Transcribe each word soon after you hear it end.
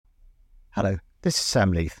Hello, this is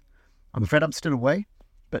Sam Leith. I'm afraid I'm still away,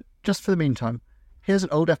 but just for the meantime, here's an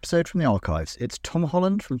old episode from the archives. It's Tom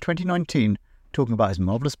Holland from 2019 talking about his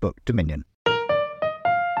marvellous book, Dominion.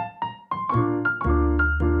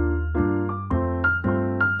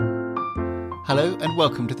 Hello and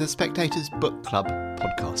welcome to the Spectator's Book Club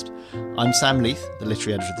podcast. I'm Sam Leith, the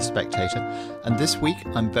literary editor of The Spectator, and this week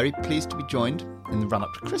I'm very pleased to be joined in the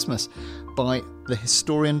run-up to Christmas by the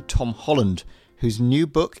historian Tom Holland, whose new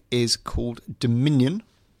book is called Dominion,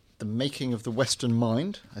 The Making of the Western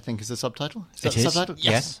Mind, I think is the subtitle. Is that the subtitle?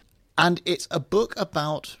 Yes. And it's a book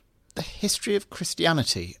about the history of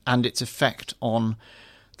Christianity and its effect on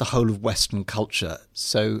the whole of Western culture.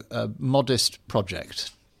 So a modest project.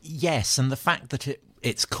 Yes, and the fact that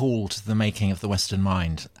it's called The Making of the Western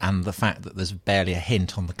Mind, and the fact that there's barely a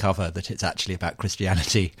hint on the cover that it's actually about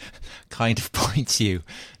Christianity kind of points you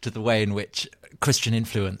to the way in which Christian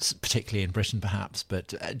influence, particularly in Britain perhaps,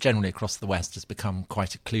 but generally across the West, has become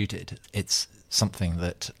quite occluded. It's something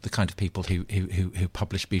that the kind of people who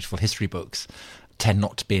publish beautiful history books tend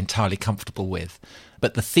not to be entirely comfortable with.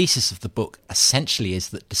 But the thesis of the book essentially is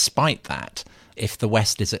that despite that, if the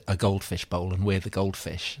West is a goldfish bowl and we're the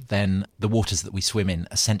goldfish, then the waters that we swim in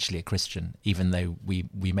essentially are Christian, even though we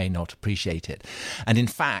may not appreciate it. And in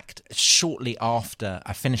fact, shortly after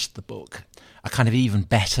I finished the book, a kind of even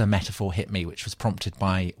better metaphor hit me, which was prompted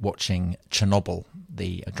by watching Chernobyl,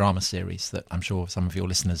 the drama series that I'm sure some of your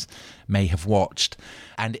listeners may have watched.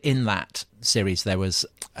 And in that series, there was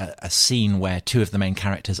a scene where two of the main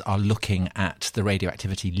characters are looking at the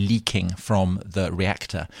radioactivity leaking from the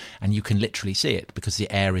reactor, and you can literally see it because the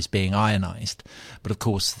air is being ionized. But of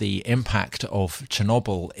course, the impact of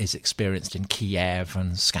Chernobyl is experienced in Kiev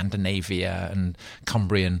and Scandinavia and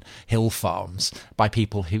Cumbrian hill farms by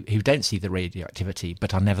people who don't see the radioactivity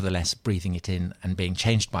but are nevertheless breathing it in and being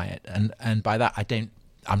changed by it. And by that,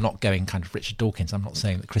 I'm not going kind of Richard Dawkins. I'm not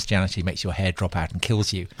saying that Christianity makes your hair drop out and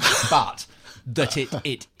kills you, but that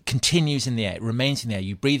it continues in the air, it remains in the air,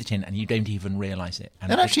 you breathe it in and you don't even realise it.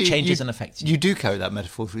 And actually, it changes and affects you. You do carry that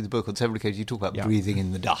metaphor through the book. On several occasions you talk about breathing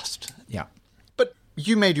in the dust. Yeah. But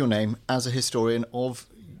you made your name as a historian of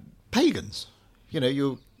pagans. You know,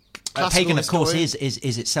 you're pagan, of course, is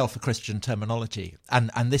itself a Christian terminology.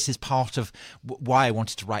 And this is part of why I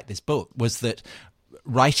wanted to write this book, was that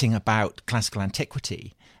writing about classical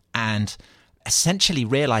antiquity and essentially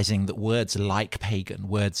realizing that words like pagan,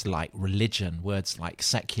 words like religion, words like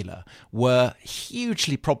secular were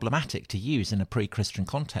hugely problematic to use in a pre-Christian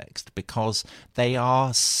context because they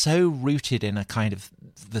are so rooted in a kind of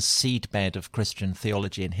the seedbed of Christian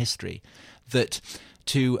theology and history that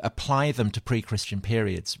to apply them to pre-Christian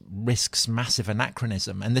periods risks massive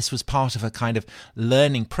anachronism. And this was part of a kind of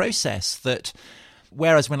learning process that,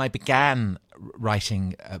 whereas when I began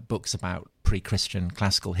writing books about pre-Christian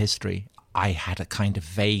classical history, I had a kind of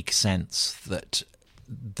vague sense that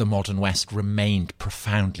the modern West remained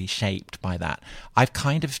profoundly shaped by that. I've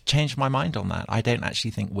kind of changed my mind on that. I don't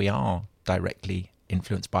actually think we are directly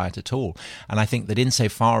influenced by it at all. And I think that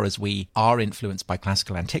insofar as we are influenced by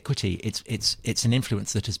classical antiquity, it's an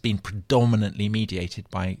influence that has been predominantly mediated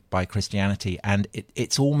by Christianity. And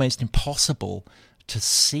it's almost impossible to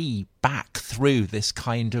see back through this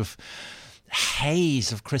kind of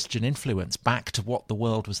haze of Christian influence back to what the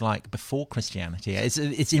world was like before Christianity.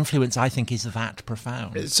 Its influence, I think, is that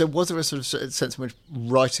profound. So was there a sort of sense in which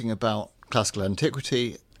writing about classical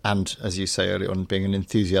antiquity and, as you say earlier on, being an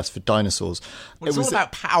enthusiast for dinosaurs... Well, it's all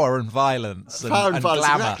about power and violence and glamour,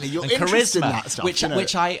 exactly. You're and interested charisma, in that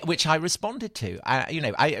stuff, which I responded to.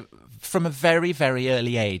 I from a very, very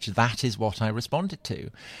early age, that is what I responded to.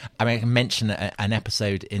 I mean, I can mention an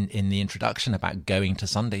episode in the introduction about going to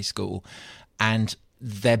Sunday school and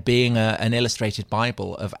there being an illustrated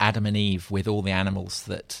Bible of Adam and Eve with all the animals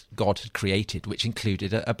that God had created, which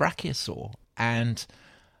included a brachiosaur. And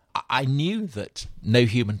I knew that no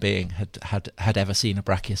human being had ever seen a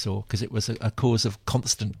brachiosaur because it was a cause of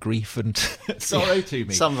constant grief and sorrow to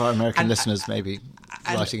me. Some of our American listeners may be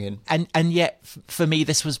writing in. And yet, for me,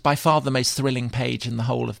 this was by far the most thrilling page in the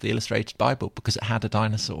whole of the illustrated Bible because it had a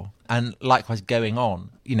dinosaur. And likewise, going on,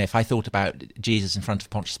 if I thought about Jesus in front of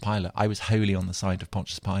Pontius Pilate, I was wholly on the side of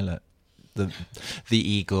Pontius Pilate. The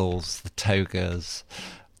eagles, the togas,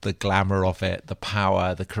 the glamour of it, the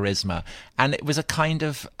power, the charisma. And it was a kind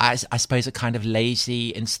of, I suppose, a kind of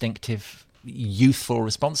lazy, instinctive, youthful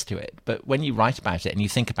response to it. But when you write about it and you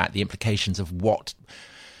think about the implications of what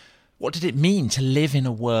did it mean to live in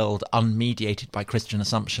a world unmediated by Christian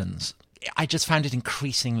assumptions, I just found it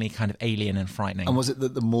increasingly kind of alien and frightening. And was it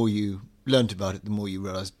that the more you learned about it, the more you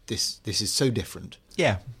realised this is so different?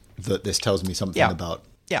 Yeah. That this tells me something about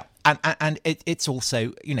Yeah, and it's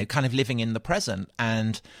also, kind of living in the present.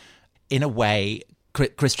 And in a way,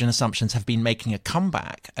 Christian assumptions have been making a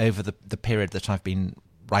comeback over the period that I've been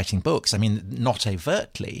writing books. I mean, not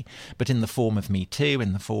overtly, but in the form of Me Too,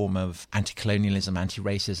 in the form of anti-colonialism,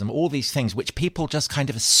 anti-racism, all these things which people just kind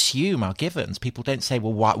of assume are givens. People don't say,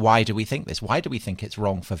 well, why do we think this? Why do we think it's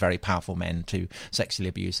wrong for very powerful men to sexually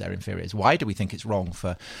abuse their inferiors? Why do we think it's wrong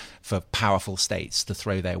for powerful states to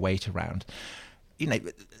throw their weight around?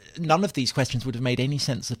 None of these questions would have made any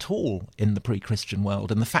sense at all in the pre-Christian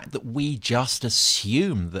world. And the fact that we just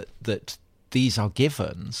assume that these are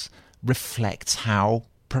givens reflects how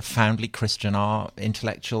profoundly Christian our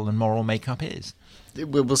intellectual and moral makeup is.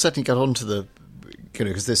 We'll certainly get on to the,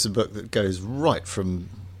 because this is a book that goes right from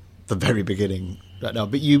the very beginning right now.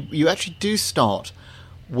 But you actually do start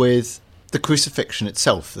with the crucifixion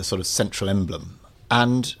itself, the sort of central emblem.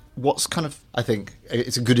 And what's kind of, I think,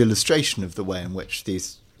 it's a good illustration of the way in which the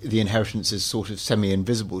inheritance is sort of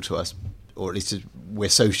semi-invisible to us, or at least we're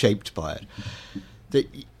so shaped by it.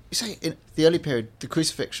 That you say in the early period, the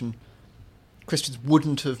crucifixion, Christians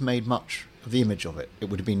wouldn't have made much of the image of it. It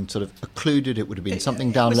would have been sort of occluded. It would have been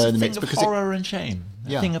something down low in the mix. Because horror and shame.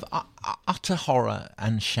 A thing of utter horror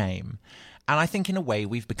and shame. And I think in a way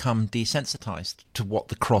we've become desensitized to what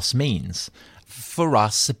the cross means. For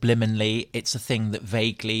us, subliminally, it's a thing that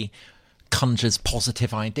vaguely conjures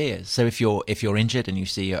positive ideas. So if you're injured and you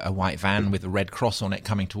see a white van with a red cross on it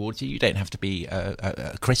coming towards you, you don't have to be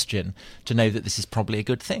a Christian to know that this is probably a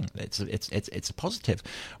good thing. It's a positive.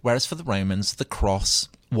 Whereas for the Romans, the cross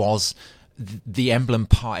was the emblem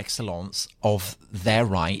par excellence of their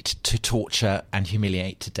right to torture and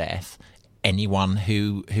humiliate to death anyone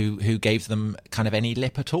who gave them kind of any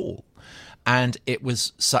lip at all. And it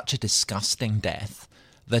was such a disgusting death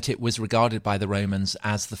that it was regarded by the Romans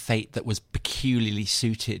as the fate that was peculiarly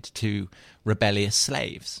suited to rebellious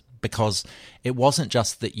slaves, because it wasn't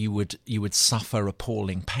just that you would suffer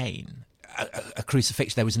appalling pain. A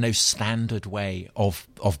crucifixion, there was no standard way of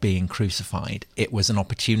being crucified. It was an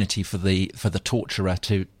opportunity for the torturer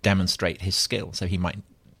to demonstrate his skill. So he might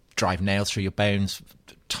drive nails through your bones,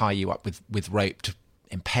 tie you up with rope to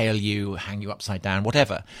impale you, hang you upside down,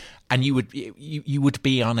 whatever, and you would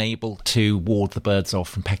be unable to ward the birds off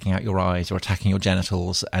from pecking out your eyes or attacking your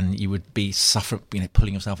genitals, and you would be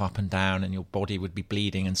pulling yourself up and down, and your body would be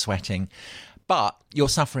bleeding and sweating. But your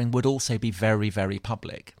suffering would also be very, very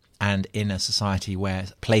public. And in a society where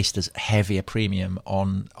placed as heavy a premium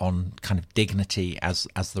on kind of dignity as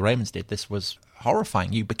the Romans did, this was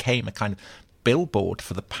horrifying. You became a kind of billboard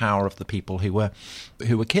for the power of the people who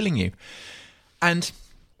were killing you. And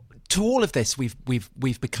to all of this, we've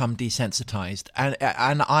become desensitized, and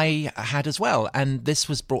I had as well. And this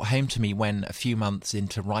was brought home to me when, a few months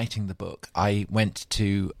into writing the book, I went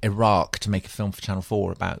to Iraq to make a film for Channel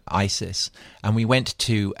 4 about ISIS, and we went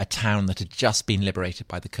to a town that had just been liberated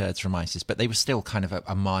by the Kurds from ISIS, but they were still kind of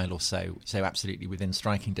a mile or so absolutely within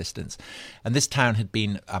striking distance. And this town had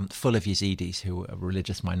been full of Yazidis, who were a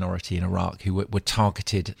religious minority in Iraq, who were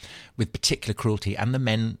targeted with particular cruelty, and the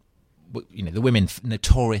men. The women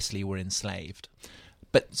notoriously were enslaved,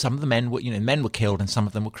 but some of the men were killed and some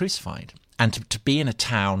of them were crucified. And to be in a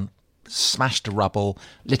town smashed to rubble,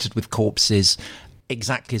 littered with corpses,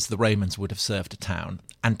 exactly as the Romans would have served a town,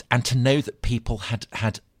 and to know that people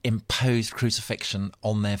had imposed crucifixion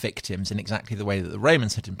on their victims in exactly the way that the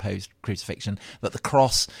Romans had imposed crucifixion, that the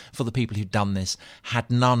cross for the people who'd done this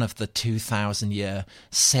had none of the 2,000-year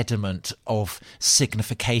sediment of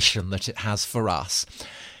signification that it has for us.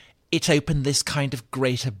 It opened this kind of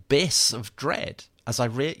great abyss of dread, as I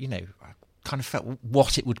kind of felt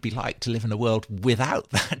what it would be like to live in a world without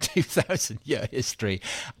that 2,000-year history,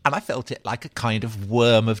 and I felt it like a kind of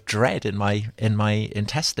worm of dread in my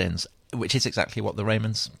intestines, which is exactly why the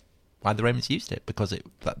Romans used it, because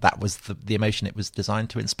that was the emotion it was designed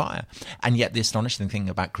to inspire. And yet the astonishing thing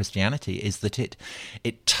about Christianity is that it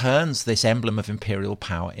turns this emblem of imperial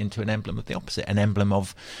power into an emblem of the opposite, an emblem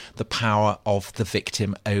of the power of the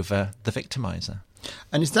victim over the victimizer.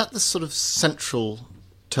 And is that the sort of central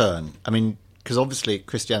turn? I mean, because obviously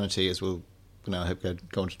Christianity, as we'll I hope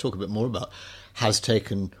go on to talk a bit more about, has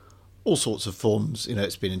taken all sorts of forms.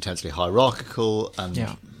 It's been intensely hierarchical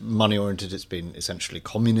and money-oriented. It's been essentially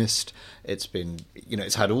communist. It's been,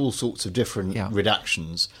 it's had all sorts of different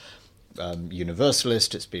redactions.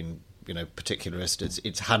 Universalist. It's been, particularist.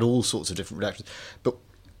 It's had all sorts of different redactions. But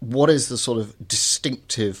what is the sort of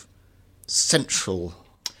distinctive central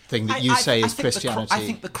thing that you say is think Christianity. I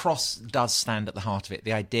think the cross does stand at the heart of it,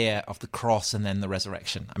 the idea of the cross and then the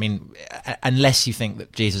resurrection. I mean, unless you think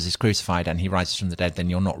that Jesus is crucified and he rises from the dead, then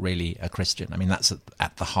you're not really a Christian. I mean, that's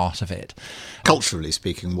at the heart of it. Culturally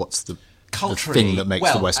speaking, what's the thing that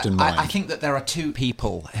makes the Western mind? I think that there are two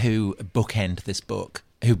people who bookend this book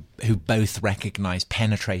who both recognise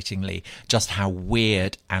penetratingly just how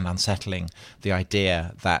weird and unsettling the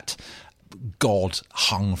idea that God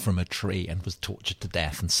hung from a tree and was tortured to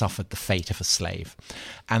death and suffered the fate of a slave.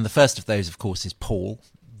 And the first of those, of course, is Paul,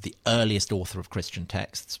 the earliest author of Christian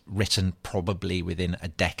texts, written probably within a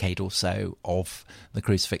decade or so of the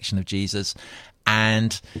crucifixion of Jesus.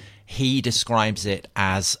 And he describes it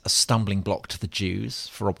as a stumbling block to the Jews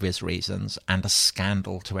for obvious reasons and a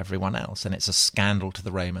scandal to everyone else. And it's a scandal to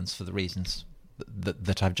the Romans for the reasons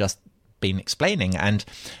that I've just been explaining. And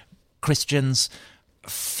Christians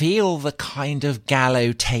feel the kind of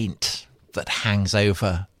gallows taint that hangs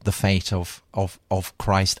over the fate of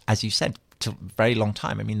Christ, as you said, to a very long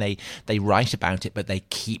time. I mean, they write about it, but they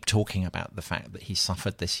keep talking about the fact that he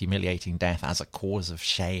suffered this humiliating death as a cause of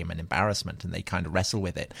shame and embarrassment, and they kind of wrestle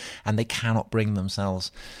with it, and they cannot bring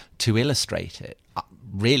themselves to illustrate it,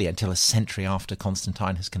 really, until a century after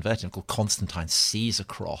Constantine has converted. Of course, Constantine sees a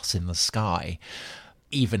cross in the sky.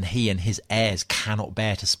 Even he and his heirs cannot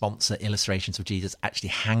bear to sponsor illustrations of Jesus actually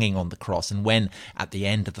hanging on the cross. And when, at the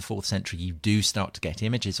end of the 4th century, you do start to get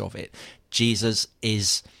images of it, Jesus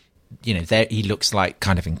is, there he looks like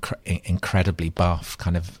kind of incredibly buff,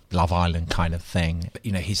 kind of Love Island kind of thing. But,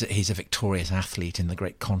 he's a victorious athlete in the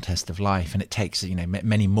great contest of life. And it takes,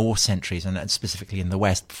 many more centuries, and specifically in the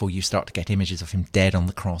West, before you start to get images of him dead on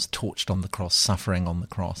the cross, torched on the cross, suffering on the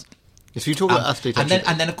cross. If you talk about athlete... And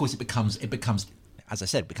then, of course, it becomes, as I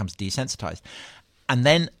said, becomes desensitized. And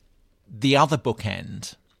then the other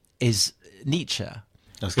bookend is Nietzsche. I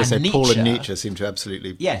was going to say, Paul and Nietzsche seem to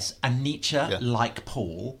absolutely... Yes, and Nietzsche, like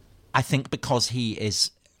Paul, I think because he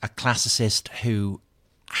is a classicist who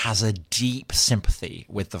has a deep sympathy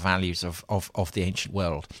with the values of the ancient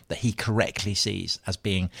world that he correctly sees as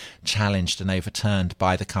being challenged and overturned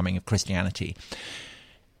by the coming of Christianity,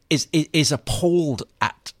 is appalled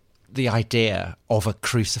at the idea of a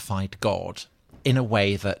crucified God in a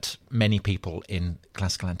way that many people in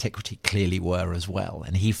classical antiquity clearly were as well.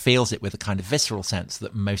 And he feels it with a kind of visceral sense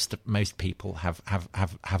that most people have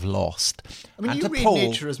lost. I mean, and you read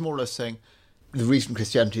Nietzsche as more or less saying the reason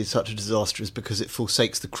Christianity is such a disaster is because it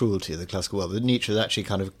forsakes the cruelty of the classical world. But Nietzsche is actually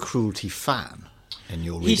kind of a cruelty fan in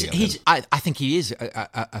your reading of him. I think he is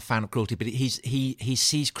a fan of cruelty, but he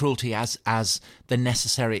sees cruelty as the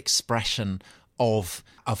necessary expression of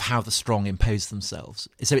how the strong impose themselves.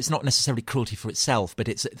 So it's not necessarily cruelty for itself,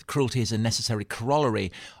 but cruelty is a necessary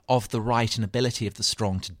corollary of the right and ability of the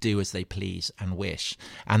strong to do as they please and wish.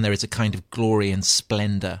 And there is a kind of glory and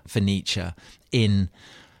splendour for Nietzsche in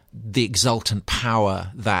the exultant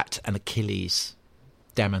power that an Achilles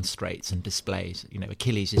demonstrates and displays.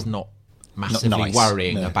 Achilles is not massively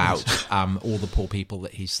worrying about all the poor people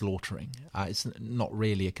that he's slaughtering. It's not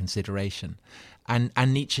really a consideration. And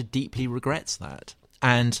Nietzsche deeply regrets that.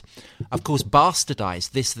 And, of course, bastardized,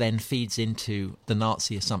 this then feeds into the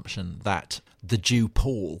Nazi assumption that the Jew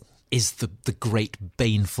Paul is the great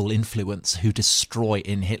baneful influence who destroy,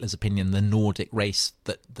 in Hitler's opinion, the Nordic race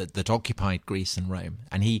that occupied Greece and Rome.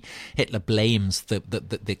 And Hitler blames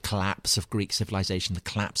the collapse of Greek civilization, the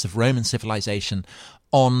collapse of Roman civilization,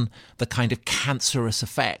 on the kind of cancerous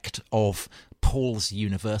effect of Paul's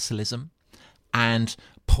universalism and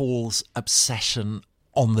Paul's obsession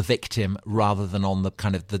on the victim rather than on the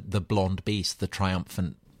kind of the blonde beast, the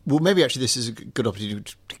triumphant. Well, maybe actually this is a good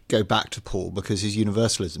opportunity to go back to Paul, because his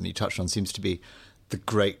universalism you touched on seems to be the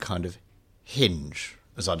great kind of hinge,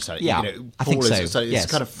 as I understand it. Yeah, Paul I think so. It's a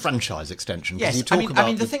kind of franchise extension. Yes, you talk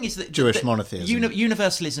about the thing is that Jewish monotheism.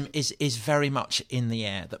 Universalism is very much in the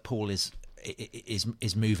air that Paul is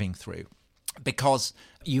moving through, because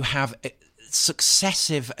you have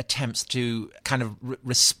successive attempts to kind of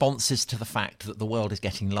responses to the fact that the world is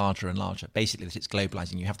getting larger and larger, basically that it's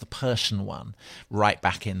globalizing. You have the Persian one right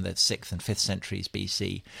back in the 6th and 5th centuries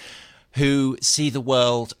BC, who see the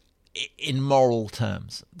world in moral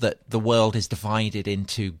terms, that the world is divided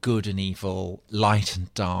into good and evil, light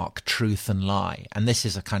and dark, truth and lie. And this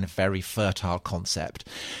is a kind of very fertile concept.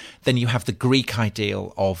 Then you have the Greek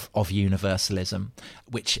ideal of universalism,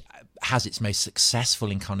 which has its most successful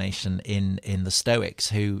incarnation in the Stoics,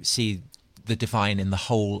 who see the divine in the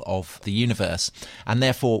whole of the universe and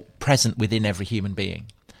therefore present within every human being.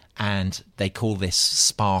 And they call this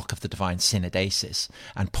spark of the divine synodesis.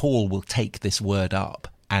 And Paul will take this word up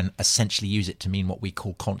and essentially use it to mean what we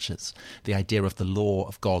call conscience, the idea of the law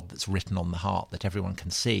of God that's written on the heart that everyone can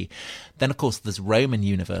see. Then, of course, there's Roman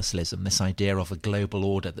universalism, this idea of a global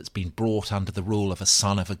order that's been brought under the rule of a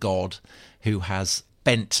son of a god who has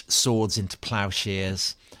bent swords into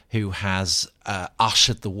plowshares, who has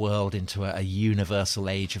ushered the world into a universal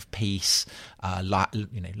age of peace.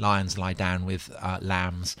 Lions lie down with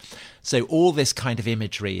lambs. So all this kind of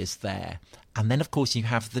imagery is there. And then, of course, you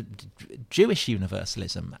have the Jewish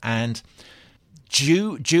universalism. And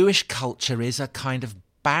Jewish culture is a kind of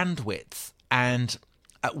bandwidth. And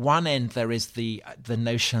at one end, there is the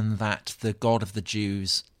notion that the God of the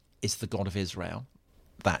Jews is the God of Israel,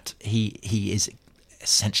 that he is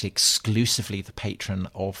essentially exclusively the patron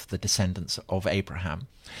of the descendants of Abraham.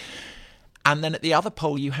 And then at the other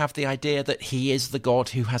pole, you have the idea that he is the God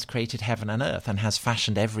who has created heaven and earth and has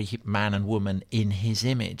fashioned every man and woman in his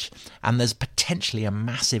image. And there's potentially a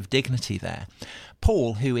massive dignity there.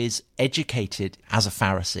 Paul, who is educated as a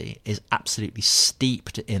Pharisee, is absolutely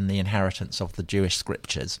steeped in the inheritance of the Jewish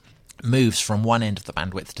scriptures, moves from one end of the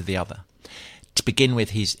bandwidth to the other. To begin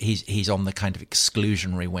with, he's on the kind of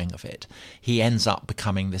exclusionary wing of it. He ends up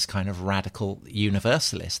becoming this kind of radical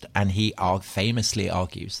universalist, and he famously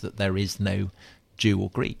argues that there is no Jew or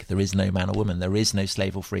Greek, there is no man or woman, there is no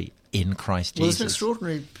slave or free in Christ Jesus. Well, it's an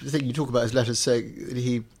extraordinary thing. You talk about his letters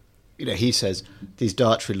saying that he says these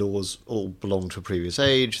dietary laws all belong to a previous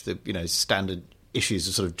age. The standard issues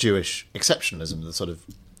of sort of Jewish exceptionalism, the sort of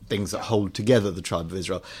things that hold together the tribe of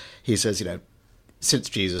Israel. He says, since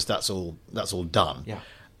Jesus, that's all done. Yeah.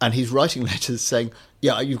 And he's writing letters saying,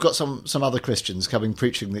 you've got some other Christians coming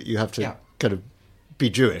preaching that you have to kind of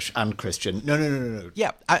be Jewish and Christian. No.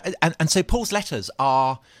 Yeah, and so Paul's letters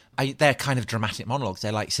they're kind of dramatic monologues.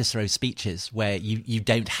 They're like Cicero's speeches where you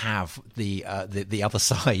don't have the other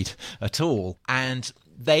side at all. And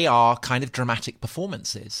they are kind of dramatic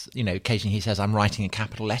performances. Occasionally he says, I'm writing in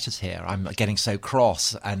capital letters here. I'm getting so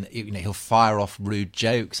cross. And, he'll fire off rude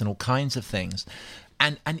jokes and all kinds of things.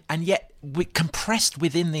 And yet we're compressed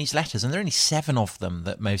within these letters, and there are only 7 of them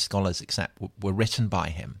that most scholars accept were written by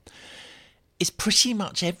him, is pretty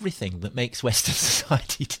much everything that makes Western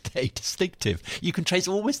society today distinctive. You can trace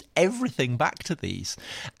almost everything back to these.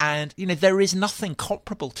 And, there is nothing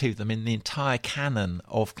comparable to them in the entire canon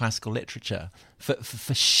of classical literature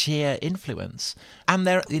for sheer influence. And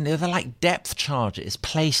they're like depth charges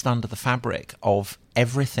placed under the fabric of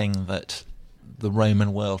everything that the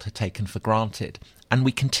Roman world had taken for granted. And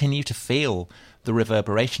we continue to feel the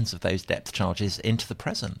reverberations of those depth charges into the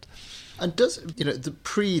present. And does,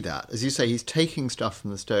 the that, as you say, he's taking stuff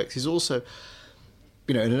from the Stoics. He's also,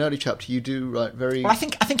 in an early chapter, you do write very... Well, I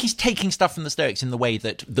think he's taking stuff from the Stoics in the way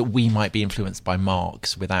that we might be influenced by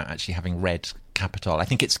Marx without actually having read Capital. I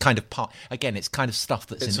think it's kind of it's kind of stuff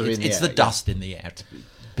that's it's the dust in the air to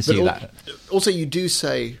pursue that. Also, you do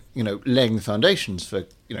say, laying the foundations for,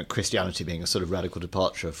 Christianity being a sort of radical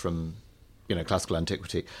departure from, classical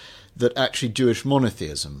antiquity, that actually Jewish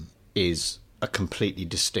monotheism is a completely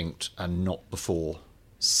distinct and not before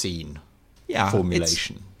seen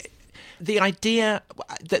formulation. The idea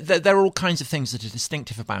that there are all kinds of things that are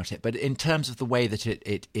distinctive about it, but in terms of the way that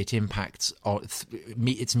it impacts, or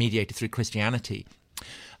it's mediated through Christianity,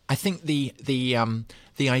 I think the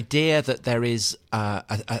idea that there is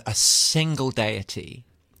a single deity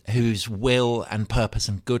whose will and purpose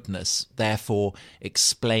and goodness therefore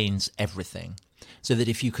explains everything. So that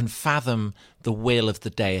if you can fathom the will of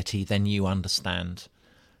the deity, then you understand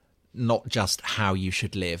not just how you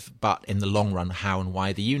should live, but in the long run, how and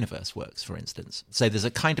why the universe works, for instance. So there's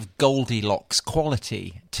a kind of Goldilocks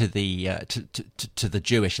quality to the to the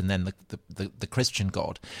Jewish and then the Christian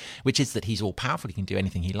God, which is that he's all powerful. He can do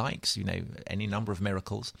anything he likes, any number of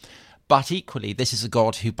miracles. But equally, this is a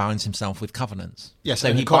God who binds himself with covenants. Yes,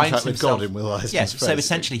 so he binds with God in Will Eisner's Yes, so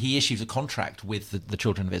essentially he issues a contract with the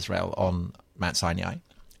children of Israel on Mount Sinai.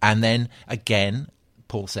 And then again,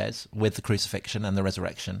 Paul says, with the crucifixion and the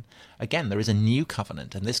resurrection, again, there is a new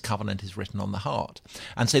covenant, and this covenant is written on the heart.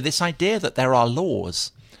 And so this idea that there are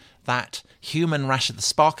laws, that the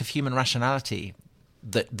spark of human rationality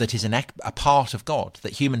that is a part of God,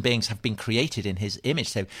 that human beings have been created in his image.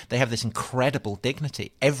 So they have this incredible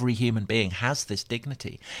dignity. Every human being has this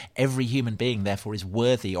dignity. Every human being, therefore, is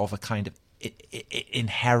worthy of a kind of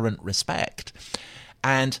inherent respect.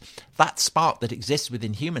 And that spark that exists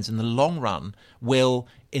within humans in the long run will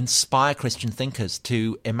inspire Christian thinkers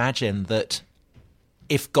to imagine that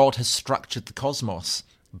if God has structured the cosmos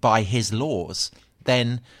by his laws,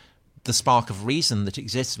 then the spark of reason that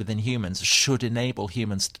exists within humans should enable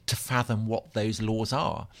humans to fathom what those laws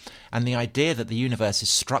are. And the idea that the universe is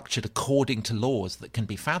structured according to laws that can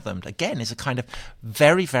be fathomed, again, is a kind of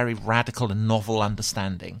very, very radical and novel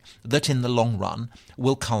understanding that in the long run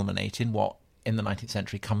will culminate in what in the 19th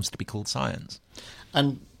century comes to be called science.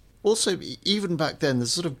 And also, even back then, there's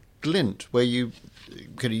a sort of glint where you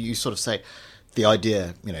sort of say the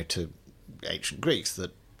idea, to ancient Greeks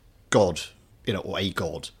that God, or a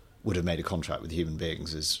God, would have made a contract with human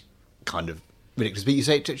beings is kind of ridiculous. But you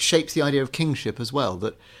say it shapes the idea of kingship as well,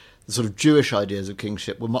 that the sort of Jewish ideas of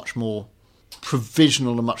kingship were much more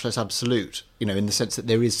provisional and much less absolute, in the sense that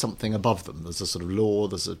there is something above them. There's a sort of law,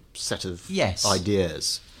 there's a set of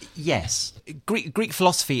ideas. Yes. Greek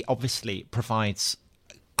philosophy obviously provides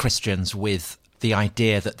Christians with the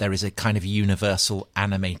idea that there is a kind of universal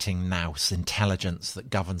animating nous, intelligence that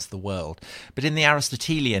governs the world. But in the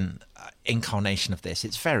Aristotelian incarnation of this,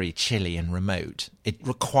 it's very chilly and remote. It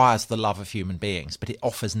requires the love of human beings, but it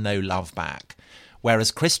offers no love back.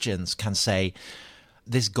 Whereas Christians can say,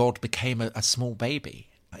 this God became a small baby.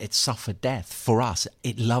 It suffered death for us.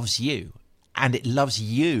 It loves you. And it loves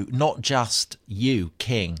you, not just you,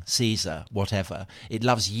 king, Caesar, whatever. It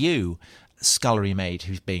loves you, scullery maid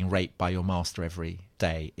who's being raped by your master every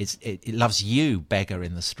day. It loves you, beggar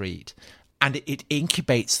in the street. And it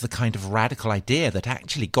incubates the kind of radical idea that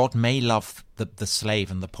actually God may love the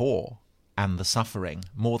slave and the poor and the suffering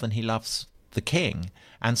more than he loves the king.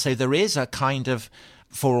 And so there is a kind of,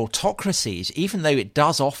 for autocracies, even though it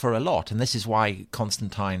does offer a lot, and this is why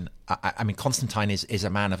Constantine is a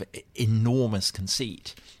man of enormous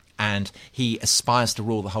conceit, and he aspires to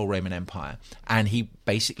rule the whole Roman Empire, and he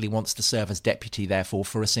basically wants to serve as deputy, therefore,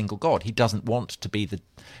 for a single god. He doesn't want to be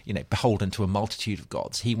beholden to a multitude of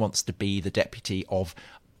gods. He wants to be the deputy of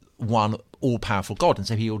one all-powerful god, and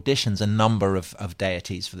so he auditions a number of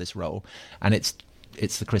deities for this role, and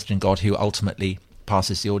it's the Christian God who ultimately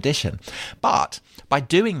passes the audition. But by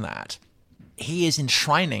doing that, he is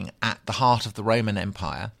enshrining at the heart of the Roman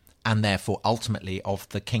Empire, and therefore ultimately of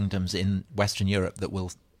the kingdoms in Western Europe that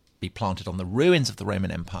will be planted on the ruins of the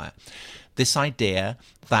Roman Empire, this idea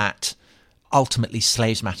that ultimately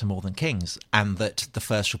slaves matter more than kings, and that the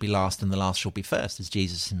first shall be last and the last shall be first, as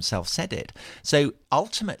Jesus himself said it. So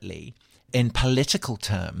ultimately, in political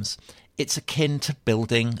terms, it's akin to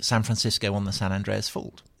building San Francisco on the San Andreas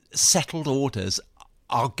Fault. Settled orders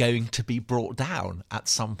are going to be brought down at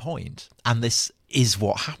some point, and this is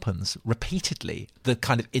what happens repeatedly. The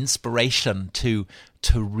kind of inspiration to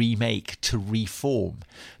remake, to reform,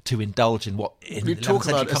 to indulge in what in the 11th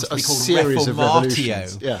century comes to be called series of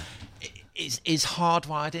revolutions. Is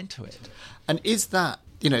hardwired into it. And is that,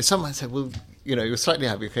 someone said, well, you're slightly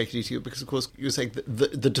having a cake and eating it, because of course you're saying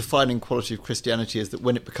that the defining quality of Christianity is that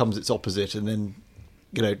when it becomes its opposite and then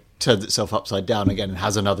turns itself upside down again and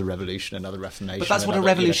has another revolution, another reformation. But that's what a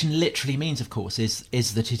revolution literally means, of course, is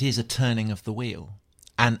that it is a turning of the wheel.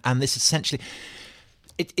 And this essentially,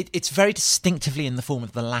 it's very distinctively in the form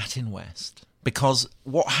of the Latin West, because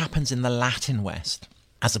what happens in the Latin West,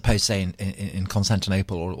 as opposed, say, in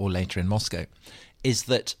Constantinople or later in Moscow, is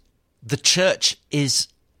that the church is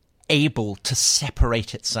able to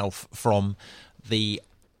separate itself from the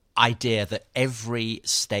idea that every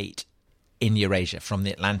state in Eurasia, from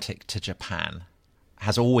the Atlantic to Japan,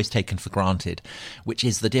 has always taken for granted, which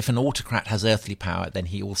is that if an autocrat has earthly power, then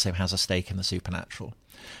he also has a stake in the supernatural.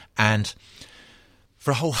 And for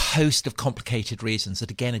a whole host of complicated reasons that,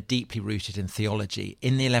 again, are deeply rooted in theology,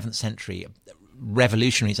 in the 11th century,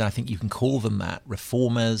 revolutionaries, I think you can call them that,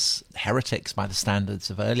 reformers, heretics by the standards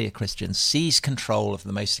of earlier Christians, seize control of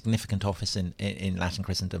the most significant office in Latin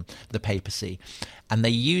Christendom, the papacy, and they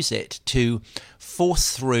use it to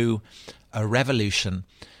force through a revolution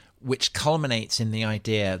which culminates in the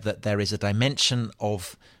idea that there is a dimension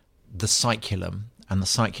of the saeculum, and the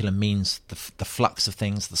saeculum means the flux of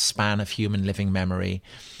things, the span of human living memory,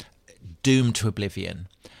 doomed to oblivion.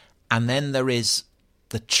 And then there is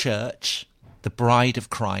the church, the bride of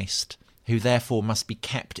Christ, who therefore must be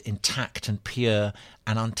kept intact and pure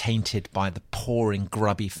and untainted by the pouring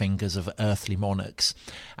grubby fingers of earthly monarchs.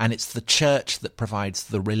 And it's the church that provides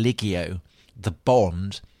the religio, the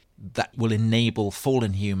bond, that will enable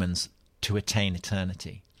fallen humans to attain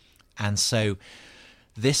eternity. And so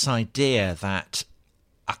this idea that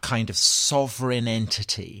a kind of sovereign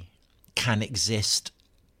entity can exist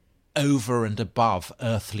over and above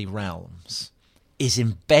earthly realms is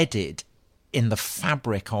embedded in the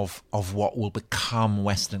fabric of what will become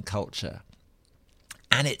Western culture.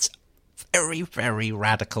 And it's very, very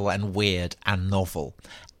radical and weird and novel.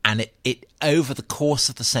 And it over the course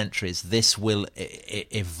of the centuries, this will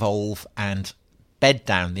evolve and bed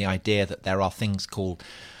down the idea that there are things called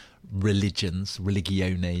religions,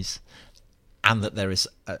 religiones, and that there is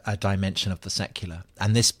a dimension of the secular.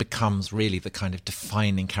 And this becomes really the kind of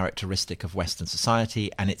defining characteristic of Western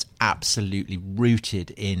society, and it's absolutely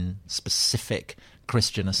rooted in specific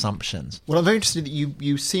Christian assumptions. Well, I'm very interested that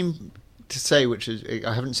you seem to say, which is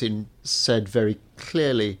I haven't seen said very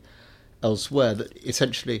clearly elsewhere, that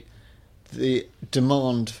essentially the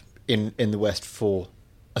demand in the West for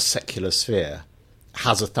a secular sphere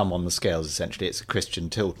has a thumb on the scales. Essentially, it's a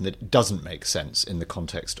Christian tilt, and it doesn't make sense in the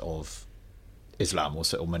context of Islam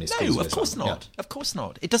or many schools. No, of course not. Yeah. Of course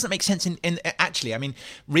not. It doesn't make sense in actually. I mean,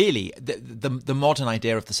 really, the modern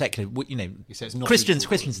idea of the secular.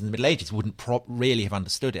 Christians in the Middle Ages wouldn't really have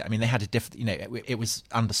understood it. I mean, they had a different. It was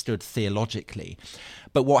understood theologically,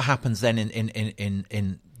 but what happens then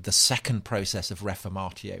in the second process of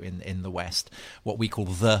reformatio in the West, what we call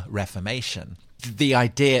the Reformation. The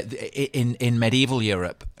idea in medieval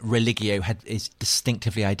Europe, religio is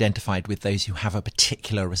distinctively identified with those who have a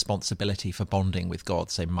particular responsibility for bonding with God,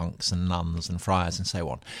 say monks and nuns and friars and so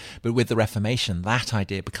on. But with the Reformation, that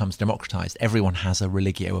idea becomes democratized. Everyone has a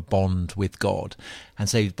religio, a bond with God. And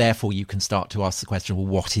so therefore you can start to ask the question, well,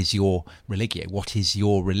 what is your religio? What is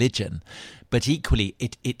your religion? But equally,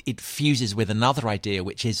 it fuses with another idea,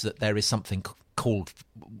 which is that there is something called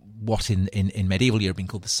what in medieval Europe been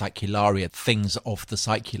called the secularia, things of the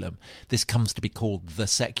saeculum. This comes to be called the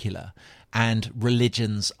secular, and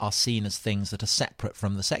religions are seen as things that are separate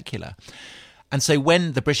from the secular. And so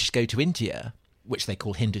when the British go to India, which they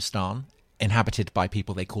call Hindustan, inhabited by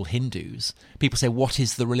people they call Hindus, people say, what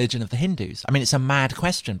is the religion of the Hindus? I mean, it's a mad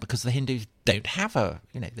question, because the Hindus don't have a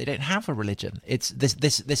religion. It's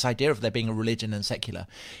this idea of there being a religion and secular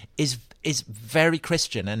is very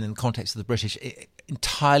Christian, and in the context of the British,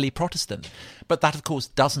 entirely Protestant. But that, of course,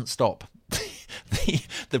 doesn't stop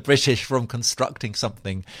the British from constructing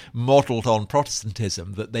something modelled on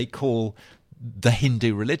Protestantism that they call the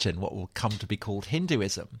Hindu religion, what will come to be called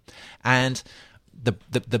Hinduism. And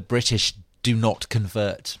the British do not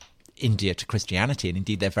convert India to Christianity, and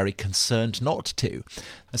indeed they're very concerned not to.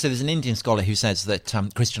 And so there's an Indian scholar who says that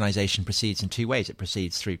Christianization proceeds in two ways. It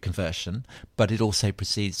proceeds through conversion, but it also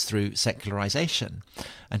proceeds through secularization.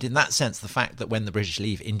 And in that sense, the fact that when the British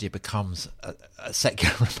leave, India becomes a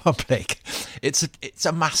secular republic, it's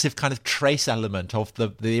a massive kind of trace element of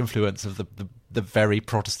the influence of the very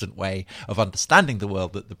Protestant way of understanding the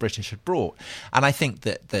world that the British had brought. And I think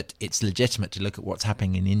that it's legitimate to look at what's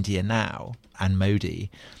happening in India now and Modi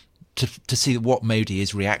to see what Modi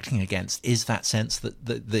is reacting against is that sense that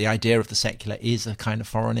the idea of the secular is a kind of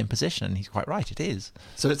foreign imposition. And he's quite right, it is.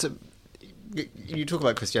 So you talk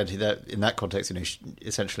about Christianity there in that context,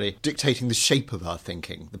 essentially dictating the shape of our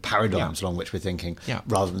thinking, the paradigms along which we're thinking,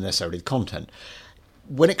 rather than necessarily the content.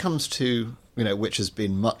 When it comes to, which has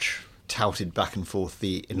been much touted back and forth,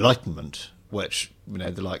 the Enlightenment, which,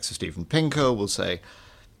 the likes of Steven Pinker will say,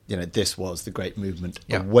 this was the great movement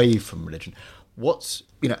away from religion.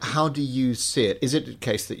 How do you see it? Is it a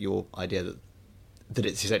case that your idea that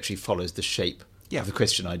it essentially follows the shape of the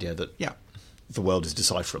Christian idea that the world is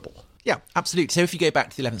decipherable? Yeah, absolutely. So if you go back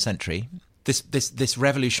to the 11th century, this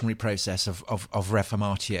revolutionary process of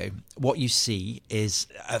reformatio, what you see is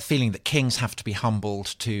a feeling that kings have to be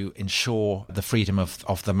humbled to ensure the freedom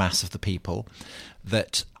of the mass of the people,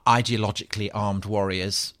 that ideologically armed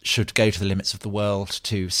warriors should go to the limits of the world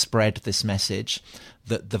to spread this message,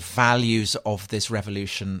 that the values of this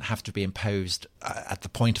revolution have to be imposed at the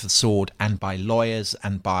point of the sword and by lawyers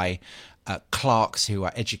and by clerks who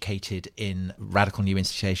are educated in radical new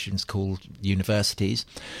institutions called universities,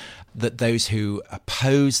 that those who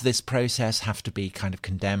oppose this process have to be kind of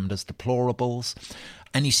condemned as deplorables.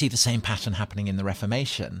 And you see the same pattern happening in the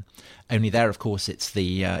Reformation. Only there, of course, it's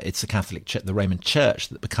the Catholic Church, the Roman Church,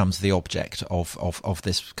 that becomes the object of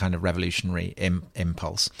this kind of revolutionary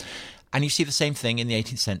impulse. And you see the same thing in the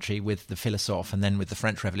 18th century with the philosophe and then with the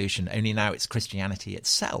French Revolution, only now it's Christianity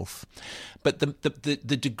itself. But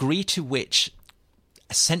the degree to which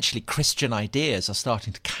essentially Christian ideas are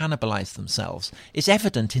starting to cannibalize themselves is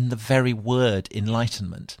evident in the very word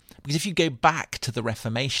enlightenment. Because if you go back to the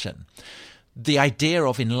Reformation, the idea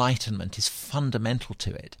of enlightenment is fundamental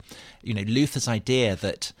to it. Luther's idea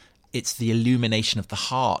that it's the illumination of the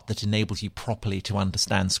heart that enables you properly to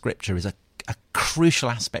understand Scripture is a crucial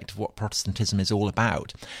aspect of what Protestantism is all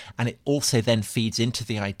about. And it also then feeds into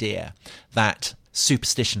the idea that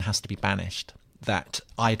superstition has to be banished, that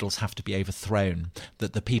idols have to be overthrown,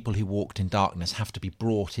 that the people who walked in darkness have to be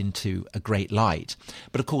brought into a great light.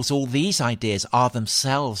 But of course, all these ideas are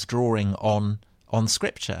themselves drawing on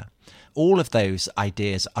Scripture. All of those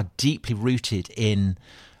ideas are deeply rooted in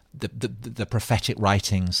the prophetic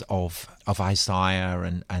writings of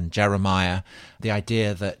Isaiah and Jeremiah. The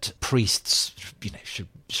idea that priests,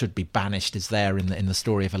 should be banished is there in the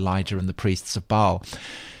story of Elijah and the priests of Baal.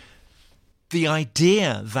 The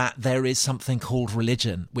idea that there is something called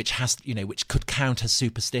religion, which could count as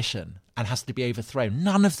superstition and has to be overthrown.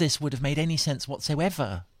 None of this would have made any sense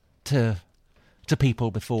whatsoever to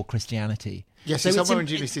people before Christianity. Yes, so somewhere in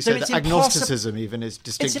Julius you say that agnosticism even is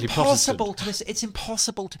distinctly Protestant. It's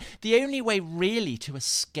impossible to... The only way really to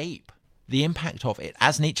escape the impact of it,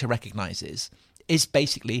 as Nietzsche recognises, is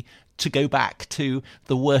basically to go back to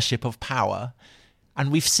the worship of power.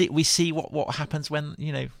 And we see what happens when,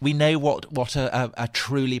 we know what a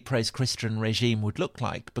truly praise-Christian regime would look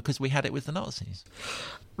like because we had it with the Nazis.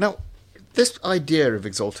 Now, this idea of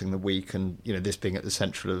exalting the weak and, this being at the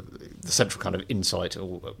central kind of insight,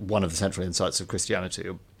 or one of the central insights of Christianity,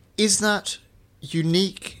 is that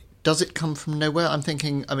unique? Does it come from nowhere? I'm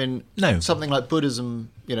thinking, no. Something like Buddhism,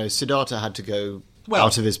 Siddhartha had to go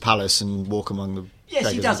out of his palace and walk among the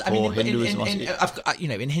Yes, he does. Hinduism,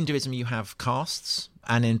 in Hinduism you have castes,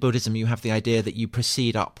 and in Buddhism you have the idea that you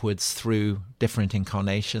proceed upwards through different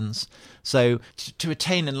incarnations. So to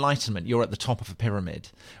attain enlightenment, you're at the top of a pyramid,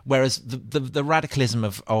 whereas the radicalism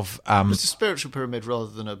of it's a spiritual pyramid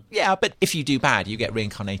rather than a... Yeah, but if you do bad, you get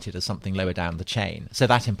reincarnated as something lower down the chain. So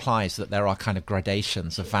that implies that there are kind of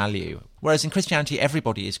gradations of value. Whereas in Christianity,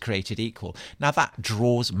 everybody is created equal. Now that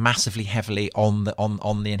draws massively heavily on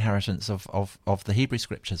the inheritance of the Hebrew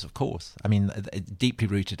scriptures, of course. Deeply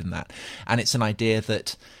rooted in that, and it's an idea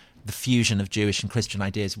that the fusion of Jewish and Christian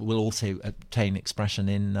ideas will also obtain expression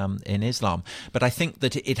in Islam. But I think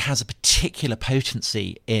that it has a particular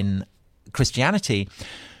potency in Christianity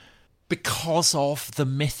because of the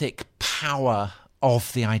mythic power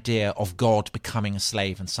of the idea of God becoming a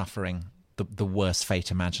slave and suffering the worst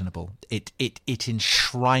fate imaginable. It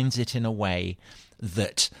enshrines it in a way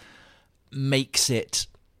that makes it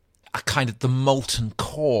a kind of the molten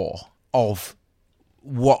core of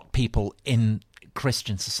what people in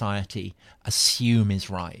Christian society assume is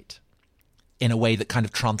right, in a way that kind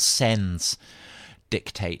of transcends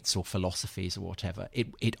dictates or philosophies or whatever.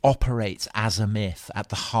 It operates as a myth at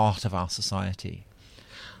the heart of our society.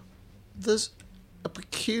 There's a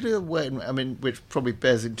peculiar way, which probably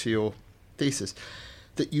bears into your thesis,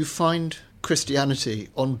 that you find Christianity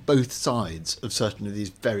on both sides of certain of these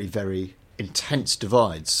very, very intense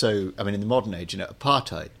divides. So, in the modern age,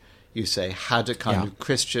 apartheid, you say, had a kind of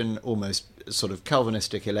Christian, almost sort of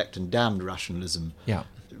Calvinistic elect and damned rationalism,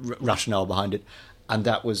 rationale behind it, and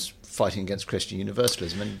that was fighting against Christian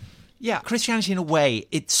universalism. Christianity, in a way,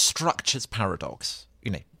 it structures paradox.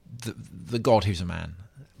 The God who's a man,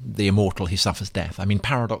 the immortal who suffers death.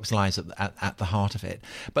 Paradox lies at the heart of it.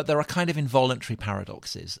 But there are kind of involuntary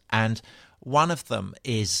paradoxes, and one of them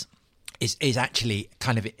is actually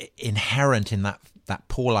kind of inherent in that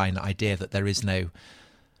Pauline idea that there is no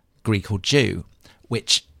Greek or Jew,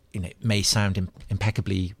 which may sound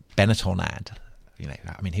impeccably Benetton-ad.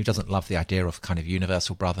 Who doesn't love the idea of kind of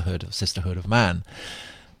universal brotherhood or sisterhood of man?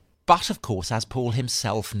 But of course, as Paul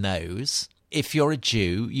himself knows, if you're a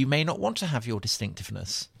Jew, you may not want to have your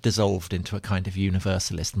distinctiveness dissolved into a kind of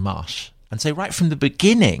universalist mush. And so right from the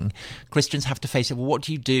beginning, Christians have to face it. Well, what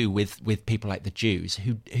do you do with people like the Jews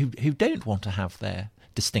who don't want to have their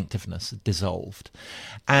distinctiveness dissolved?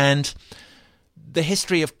 And the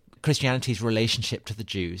history of Christianity's relationship to the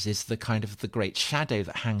Jews is the kind of the great shadow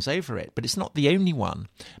that hangs over it. But it's not the only one,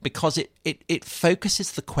 because it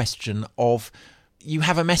focuses the question of, you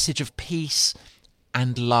have a message of peace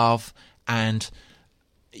and love and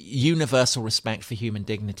universal respect for human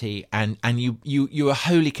dignity, and you are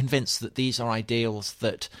wholly convinced that these are ideals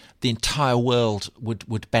that the entire world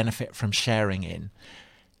would benefit from sharing in.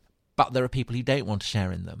 But there are people who don't want to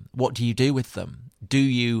share in them. What do you do with them? Do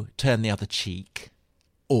you turn the other cheek?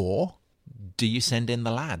 Or do you send in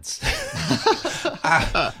the lads? They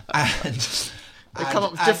come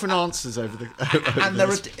up with different answers over the...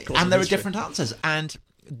 And there are different answers. And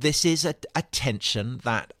this is a tension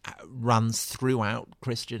that runs throughout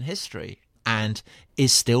Christian history and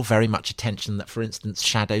is still very much a tension that, for instance,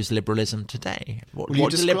 shadows liberalism today. What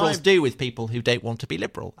do liberals do with people who don't want to be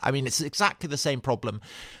liberal? It's exactly the same problem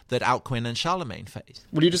that Alcuin and Charlemagne faced.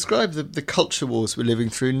 Will you describe the culture wars we're living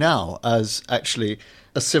through now as actually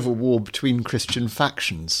a civil war between Christian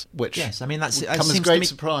factions, which yes, that's come as a great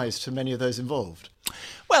surprise to many of those involved?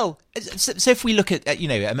 Well, so if we look at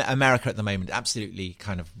America at the moment, absolutely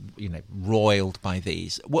kind of roiled by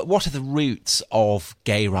these. What are the roots of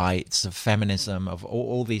gay rights, of feminism, of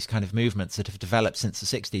all these kind of movements that have developed since the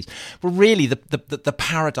 60s? Well, really, the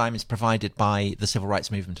paradigm is provided by the civil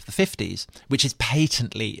rights movement of the 50s, which is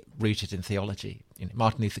patently rooted in theology.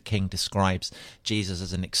 Martin Luther King describes Jesus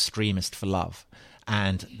as an extremist for love.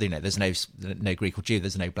 And there's no Greek or Jew,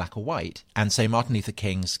 there's no black or white. And so Martin Luther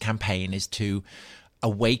King's campaign is to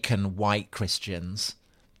awaken white Christians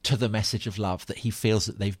to the message of love that he feels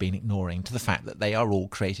that they've been ignoring, to the fact that they are all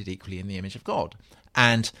created equally in the image of God.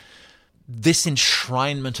 And this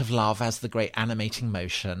enshrinement of love as the great animating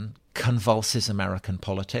motion convulses American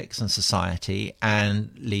politics and society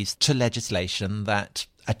and leads to legislation that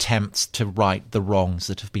attempts to right the wrongs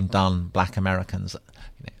that have been done black Americans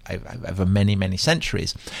over many, many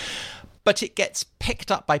centuries. But it gets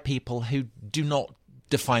picked up by people who do not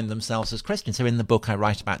define themselves as Christians. So in the book I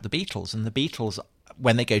write about the Beatles, and the Beatles,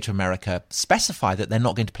 when they go to America, specify that they're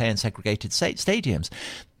not going to play in segregated stadiums.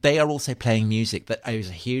 They are also playing music that owes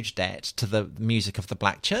a huge debt to the music of the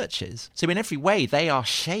black churches. So in every way, they are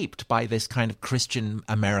shaped by this kind of Christian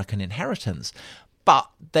American inheritance. But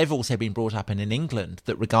they've also been brought up in an England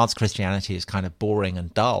that regards Christianity as kind of boring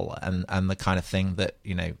and dull, and the kind of thing that,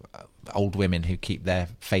 old women who keep their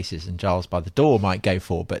faces in jars by the door might go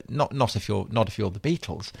for, but not if you're the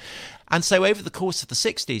Beatles. And so over the course of the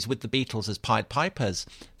 60s, with the Beatles as Pied Pipers,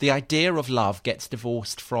 the idea of love gets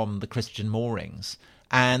divorced from the Christian moorings.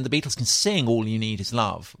 And the Beatles can sing All You Need Is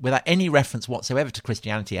Love without any reference whatsoever to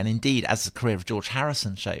Christianity. And indeed, as the career of George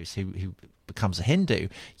Harrison shows, who becomes a Hindu,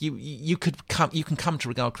 you can come to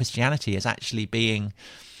regard Christianity as actually being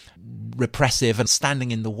repressive and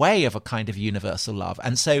standing in the way of a kind of universal love.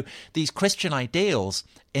 And so these Christian ideals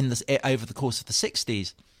over the course of the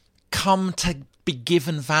 60s come to be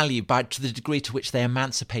given value to the degree to which they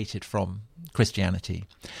emancipated from Christianity.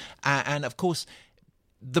 And of course,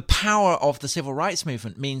 the power of the civil rights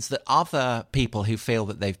movement means that other people who feel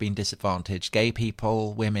that they've been disadvantaged, gay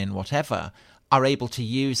people, women, whatever, are able to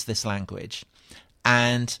use this language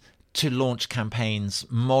and to launch campaigns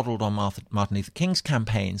modelled on Martin Luther King's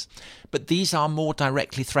campaigns. But these are more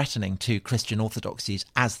directly threatening to Christian orthodoxies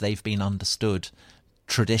as they've been understood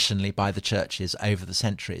traditionally by the churches over the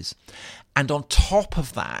centuries. And on top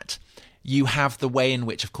of that, you have the way in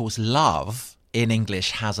which, of course, love in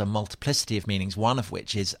English has a multiplicity of meanings, one of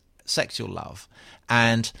which is sexual love.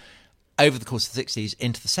 And over the course of the 60s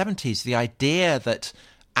into the 70s, the idea that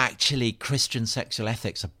actually Christian sexual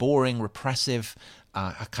ethics are boring, repressive,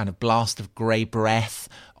 a kind of blast of grey breath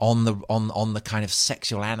on the kind of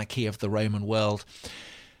sexual anarchy of the Roman world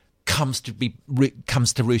comes to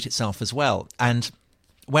root itself as well. And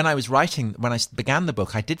when I began the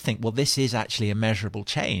book, I did think, well, this is actually a measurable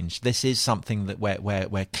change. This is something that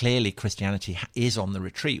where clearly Christianity is on the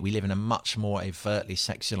retreat. We live in a much more overtly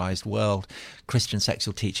sexualized world. Christian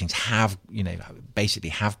sexual teachings have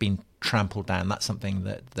been trampled down. That's something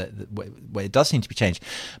that where it does seem to be changed.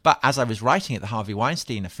 But as I was writing it, the Harvey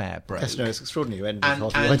Weinstein affair broke. Yes, no, it's extraordinary. And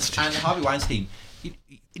Harvey Weinstein,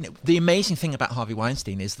 the amazing thing about Harvey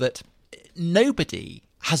Weinstein is that nobody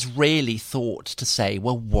has really thought to say,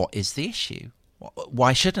 well, what is the issue?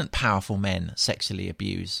 Why shouldn't powerful men sexually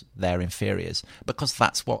abuse their inferiors? Because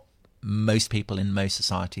that's what most people in most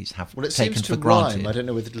societies have taken for granted. Rhyme, I don't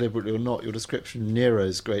know whether deliberately or not, your description of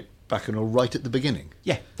Nero's great bacchanal right at the beginning.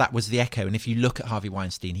 Yeah, that was the echo. And if you look at Harvey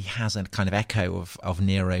Weinstein, he has a kind of echo of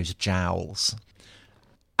Nero's jowls.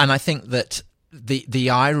 And I think that the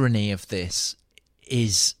irony of this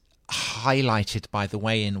is highlighted by the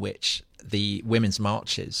way in which the women's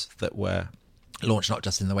marches that were launched not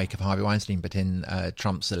just in the wake of Harvey Weinstein but in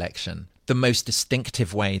Trump's election, the most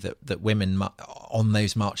distinctive way that women on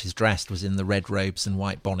those marches dressed was in the red robes and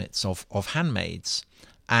white bonnets of handmaids.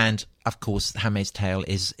 And of course, Handmaid's Tale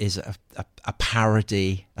is a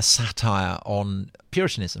parody, a satire on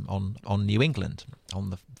Puritanism, on New England,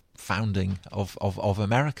 on the founding of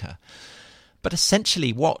America. But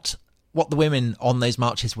essentially what the women on those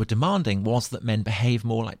marches were demanding was that men behave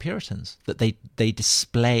more like Puritans, that they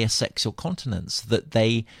display a sexual continence, that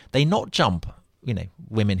they not jump,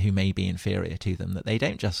 women who may be inferior to them, that they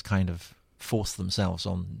don't just kind of force themselves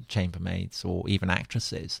on chambermaids or even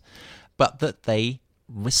actresses, but that they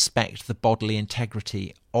respect the bodily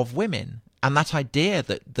integrity of women. And that idea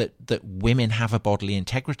that women have a bodily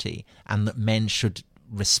integrity and that men should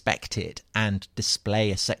respect it and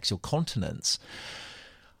display a sexual continence,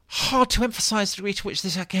 hard to emphasize the degree to which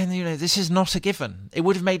this, again, this is not a given. It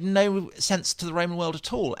would have made no sense to the Roman world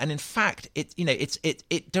at all. And in fact,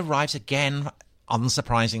 it derives again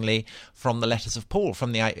unsurprisingly, from the letters of Paul,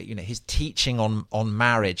 from the his teaching on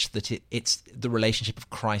marriage, that it's the relationship of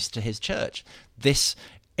Christ to his church. This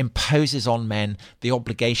imposes on men the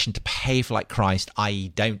obligation to behave like Christ, i.e.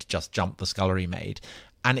 don't just jump the scullery maid.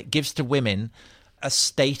 And it gives to women a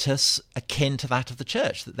status akin to that of the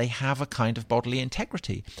church, that they have a kind of bodily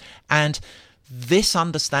integrity. And this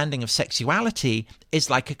understanding of sexuality is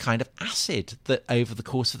like a kind of acid that over the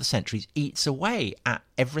course of the centuries eats away at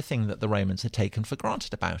everything that the Romans had taken for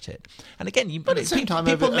granted about it. And again,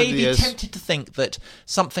 people may be tempted to think that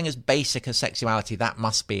something as basic as sexuality, that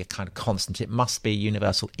must be a kind of constant, it must be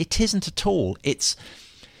universal. It isn't at all. It's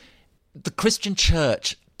the Christian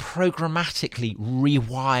church programmatically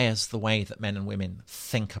rewires the way that men and women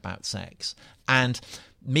think about sex. And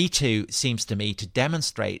Me Too seems to me to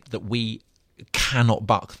demonstrate that we cannot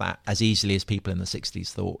buck that as easily as people in the 60s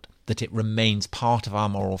thought, that it remains part of our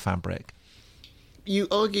moral fabric. You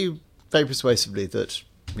argue very persuasively that,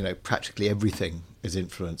 practically everything is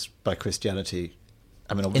influenced by Christianity.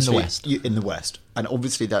 I mean, obviously, in the West. And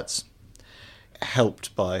obviously that's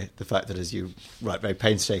helped by the fact that, as you write very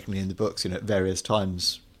painstakingly in the books, at various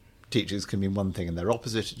times teachings can mean one thing and their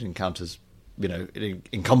opposite. It encounters, it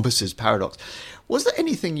encompasses paradox. Was there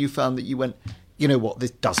anything you found that you went, you know what,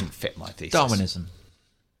 this doesn't fit my thesis? Darwinism.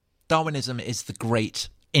 Darwinism is the great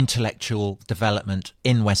intellectual development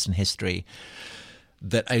in Western history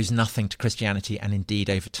that owes nothing to Christianity and indeed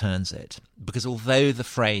overturns it. Because although the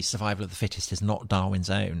phrase survival of the fittest is not Darwin's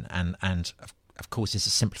own and of course is a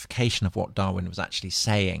simplification of what Darwin was actually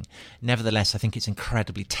saying, nevertheless I think it's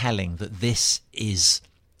incredibly telling that this is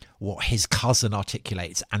what his cousin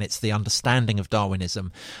articulates, and it's the understanding of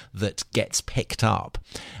Darwinism that gets picked up.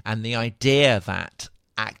 And the idea that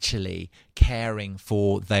actually caring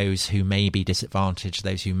for those who may be disadvantaged,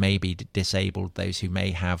 those who may be disabled, those who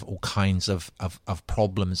may have all kinds of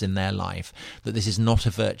problems in their life, that this is not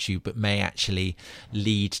a virtue but may actually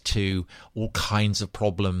lead to all kinds of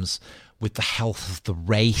problems with the health of the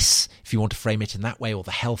race, if you want to frame it in that way, or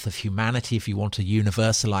the health of humanity, if you want to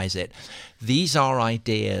universalize it. These are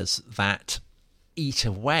ideas that eat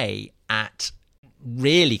away at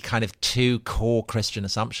really kind of two core Christian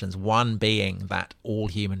assumptions, one being that all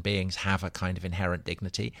human beings have a kind of inherent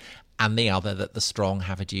dignity, and the other that the strong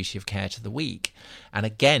have a duty of care to the weak. And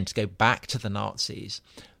again, to go back to the Nazis,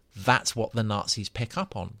 that's what the Nazis pick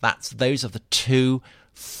up on. Those are the two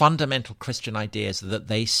fundamental Christian ideas that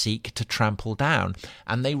they seek to trample down,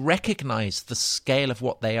 and they recognize the scale of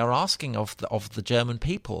what they are asking of the German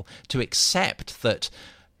people, to accept that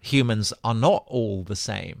humans are not all the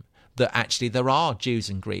same, that actually there are Jews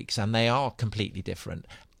and Greeks and they are completely different,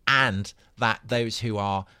 and that those who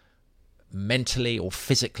are mentally or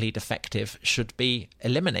physically defective should be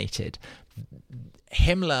eliminated.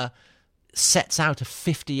 Himmler sets out a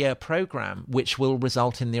 50-year program which will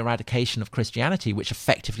result in the eradication of Christianity, which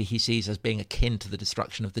effectively he sees as being akin to the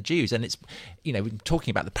destruction of the Jews. And it's, talking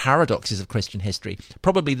about the paradoxes of Christian history,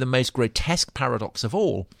 probably the most grotesque paradox of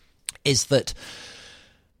all is that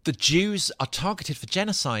the Jews are targeted for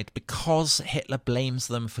genocide because Hitler blames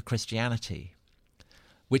them for Christianity,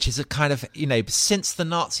 which is a kind of, since the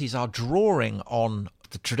Nazis are drawing on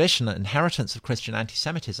the tradition and inheritance of Christian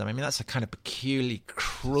anti-Semitism, I mean, that's a kind of peculiarly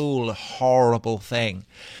cruel, horrible thing.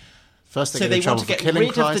 First, so they want to get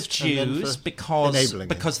rid of the Jews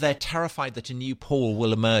because they're terrified that a new Paul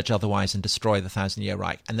will emerge otherwise and destroy the 1,000-year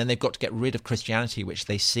Reich. And then they've got to get rid of Christianity, which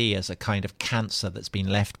they see as a kind of cancer that's been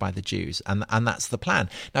left by the Jews. And that's the plan.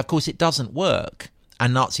 Now, of course, it doesn't work,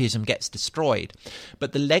 and Nazism gets destroyed.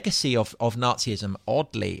 But the legacy of Nazism,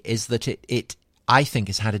 oddly, is that it I think,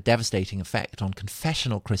 has had a devastating effect on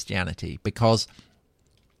confessional Christianity, because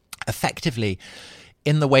effectively,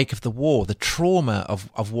 in the wake of the war, the trauma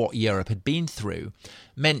of what Europe had been through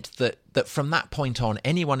meant that from that point on,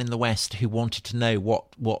 anyone in the West who wanted to know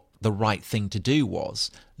what the right thing to do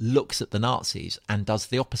was, looks at the Nazis and does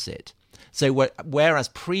the opposite. So whereas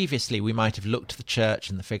previously we might have looked to the church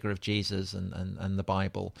and the figure of Jesus and the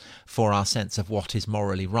Bible for our sense of what is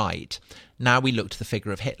morally right, now we look to the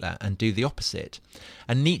figure of Hitler and do the opposite.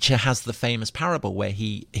 And Nietzsche has the famous parable where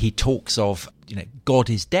he talks of, God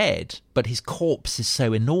is dead, but his corpse is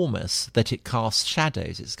so enormous that it casts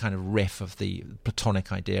shadows. It's a kind of riff of the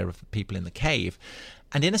Platonic idea of the people in the cave.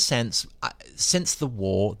 And in a sense, since the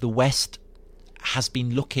war, the West has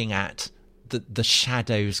been looking at the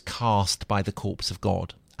shadows cast by the corpse of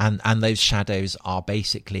God, and those shadows are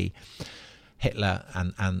basically Hitler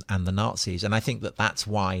and the Nazis. And I think that's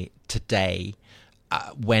why today,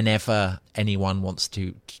 whenever anyone wants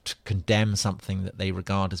to condemn something that they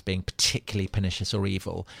regard as being particularly pernicious or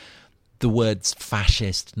evil, the words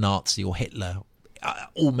fascist, Nazi or Hitler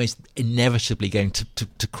almost inevitably going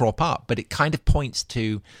to crop up. But it kind of points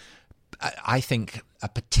to, I think, a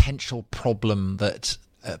potential problem that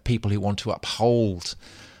people who want to uphold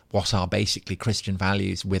what are basically Christian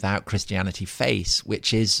values without Christianity face,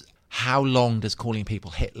 which is, how long does calling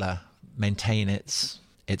people Hitler maintain its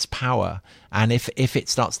power? And if it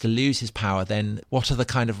starts to lose his power, then what are the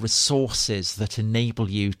kind of resources that enable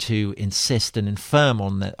you to insist and infirm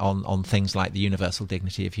on things like the universal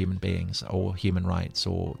dignity of human beings, or human rights,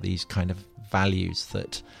 or these kind of values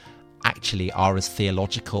that actually are as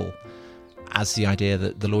theological as the idea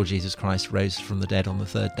that the Lord Jesus Christ rose from the dead on the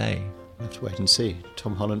third day? We'll have to wait and see.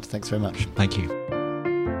 Tom Holland, thanks very much. Thank you.